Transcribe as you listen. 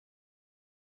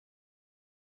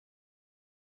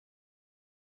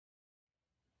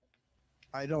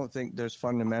I don't think there's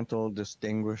fundamental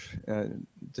distinguishing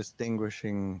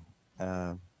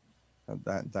that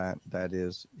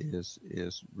is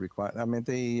required. I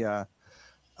mean,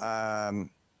 um,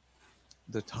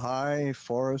 the Thai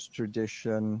forest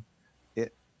tradition,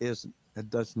 it is it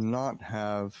does not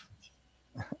have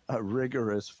a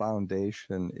rigorous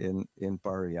foundation in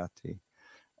pariyatti,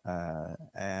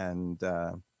 and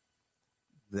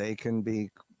they can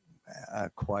be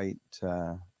quite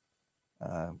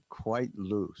quite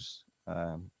loose,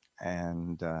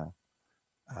 and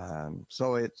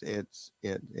so it's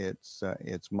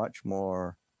much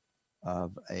more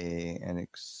of an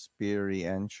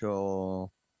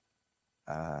experiential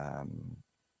um,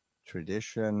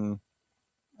 tradition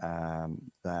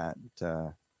that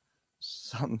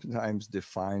sometimes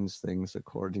defines things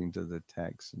according to the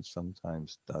text and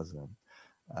sometimes doesn't.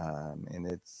 And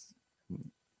it's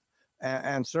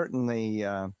and certainly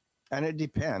and it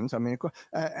depends. I mean,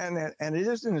 and it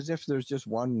isn't as if there's just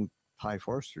one Thai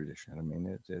forest tradition. I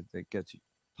mean, it gets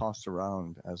tossed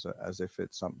around as if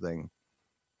it's something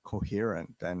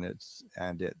coherent, and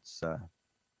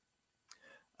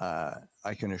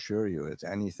I can assure you it's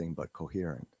anything but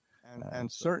coherent.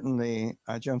 And certainly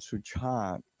Ajahn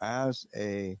Suchat, as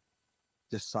a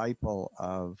disciple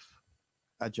of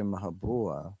Ajahn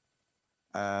Mahabua,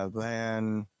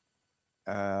 then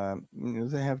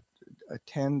they have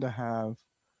tend to have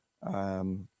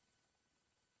um,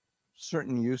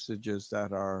 certain usages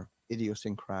that are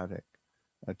idiosyncratic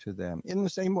to them, in the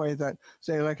same way that,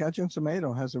 say, like Ajahn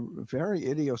Sumedho has a very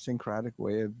idiosyncratic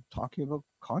way of talking about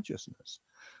consciousness.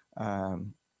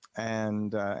 Um,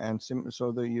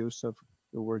 so the use of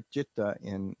the word citta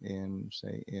in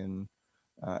say in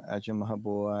Ajahn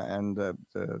Mahabua, and the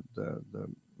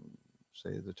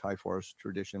say the Thai forest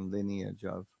tradition lineage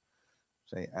of,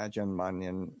 say, Ajahn Mun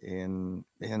in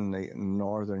the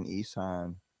northern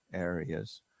Isan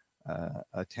areas,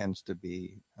 tends to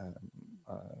be kind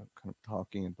of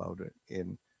talking about it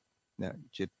in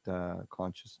citta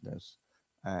consciousness,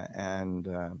 and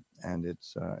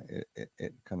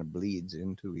it kind of bleeds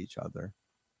into each other,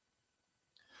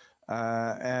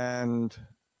 and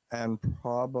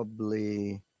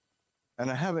probably,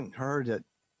 and I haven't heard it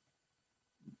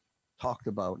talked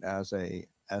about as an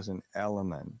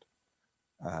element,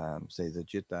 say the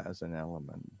citta as an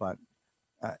element, but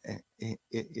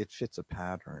it fits a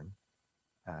pattern,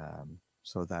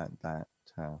 so that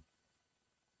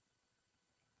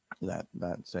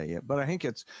say it. But I think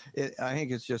it's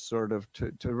just sort of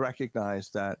to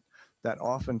recognize that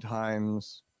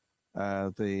oftentimes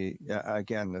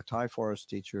again, the Thai forest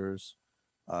teachers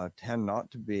tend not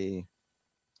to be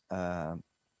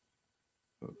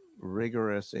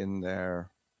rigorous in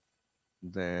their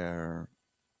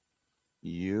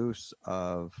use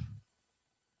of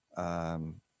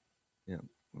you know,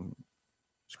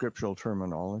 scriptural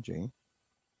terminology,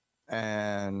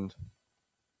 and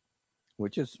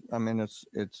which is, I mean, it's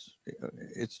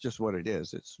just what it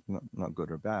is. It's not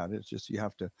good or bad. It's just, you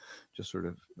have to just sort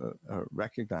of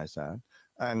recognize that,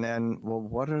 and then, well,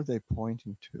 what are they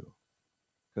pointing to?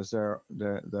 Because they're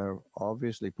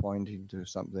obviously pointing to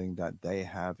something that they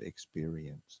have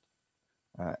experienced,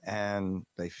 and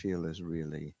they feel is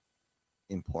really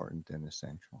important and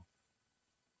essential.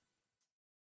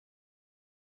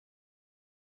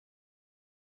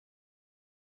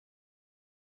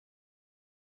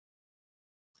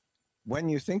 When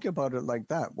you think about it like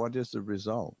that, what is the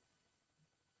result?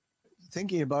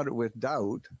 Thinking about it with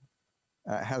doubt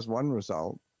has one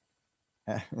result,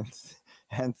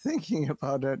 and thinking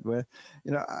about it with,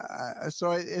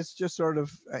 so it's just sort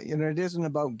of, it isn't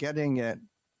about getting it,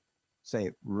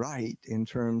 say, right in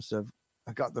terms of,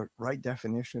 I got the right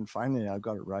definition, finally I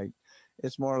got it right.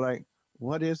 It's more like,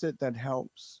 what is it that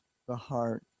helps the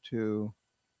heart to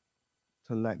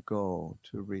let go,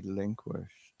 to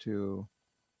relinquish, to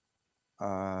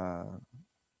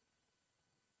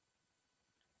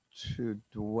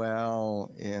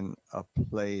dwell in a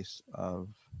place of,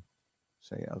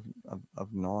 say,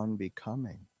 of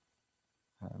non-becoming.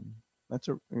 That's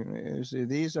a, you see,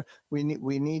 these are, we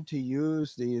need to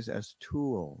use these as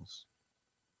tools,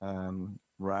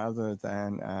 rather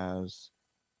than as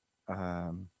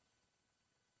kind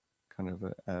of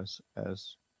as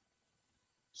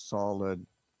solid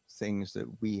things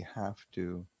that we have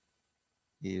to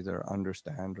either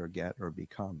understand or get or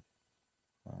become.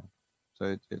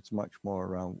 So it's much more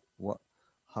around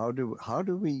how do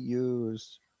we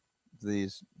use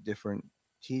these different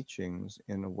teachings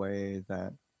in a way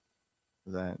that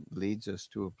leads us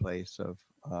to a place of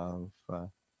I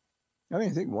mean,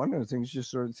 I think one of the things,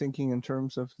 just sort of thinking in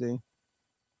terms of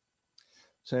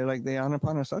Say like the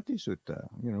Anapanasati Sutta,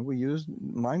 we use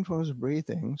mindfulness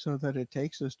breathing so that it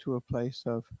takes us to a place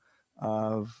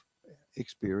of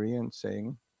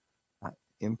experiencing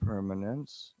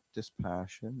impermanence,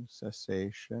 dispassion,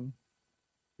 cessation,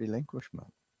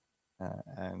 relinquishment,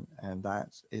 and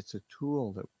it's a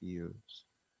tool that we use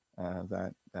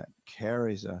that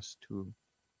carries us to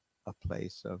a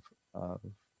place of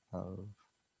of,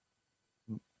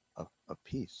 of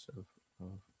peace, of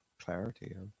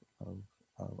clarity, of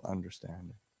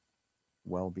understanding,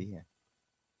 well-being.